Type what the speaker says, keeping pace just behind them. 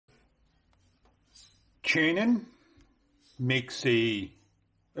Channon makes a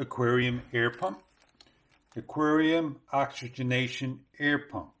aquarium air pump, aquarium oxygenation air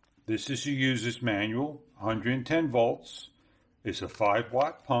pump. This is a user's manual, 110 volts. It's a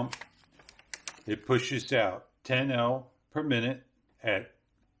 5-watt pump. It pushes out 10 L per minute at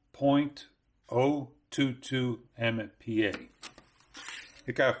 0.022 MPa.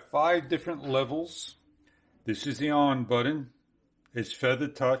 It got 5 different levels. This is the on button. It's feather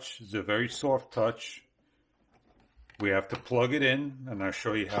touch. It's a very soft touch. We have to plug it in, and I'll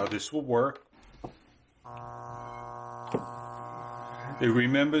show you how this will work. It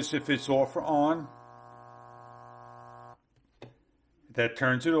remembers if it's off or on. That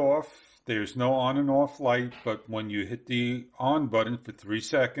turns it off. There's no on and off light, but when you hit the on button for 3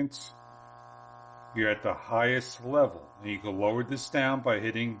 seconds, you're at the highest level. And you can lower this down by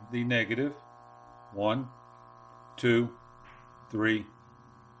hitting the negative. 1, 2, 3,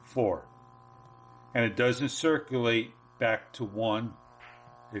 4. And it doesn't circulate back to 1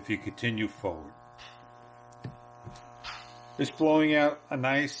 if you continue forward. It's blowing out a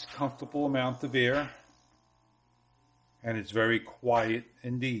nice, comfortable amount of air, and it's very quiet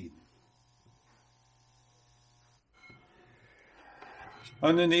indeed.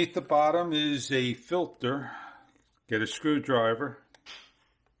 Underneath the bottom is a filter. Get a screwdriver.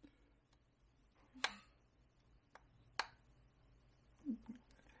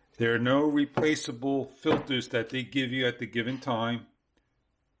 There are no replaceable filters that they give you at the given time.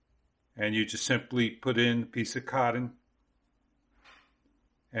 And you just simply put in a piece of cotton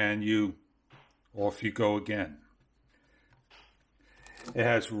and off you go again. It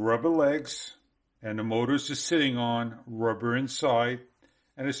has rubber legs and the motors are sitting on rubber inside,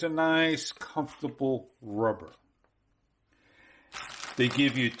 and it's a nice comfortable rubber. They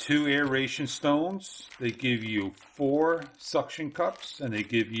give you 2 aeration stones, they give you 4 suction cups, and they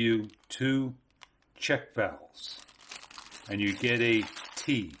give you 2 check valves. And you get a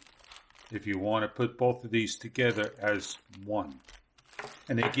T if you want to put both of these together as one.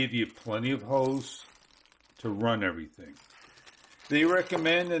 And they give you plenty of hose to run everything. They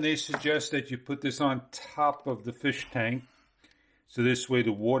recommend and they suggest that you put this on top of the fish tank, so this way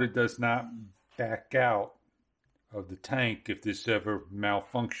the water does not back out of the tank if this ever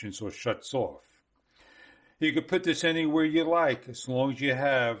malfunctions or shuts off. You can put this anywhere you like as long as you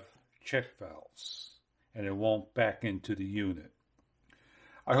have check valves and it won't back into the unit.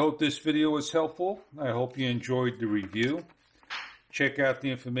 I hope this video was helpful. I hope you enjoyed the review. Check out the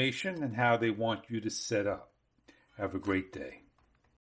information and how they want you to set up. Have a great day.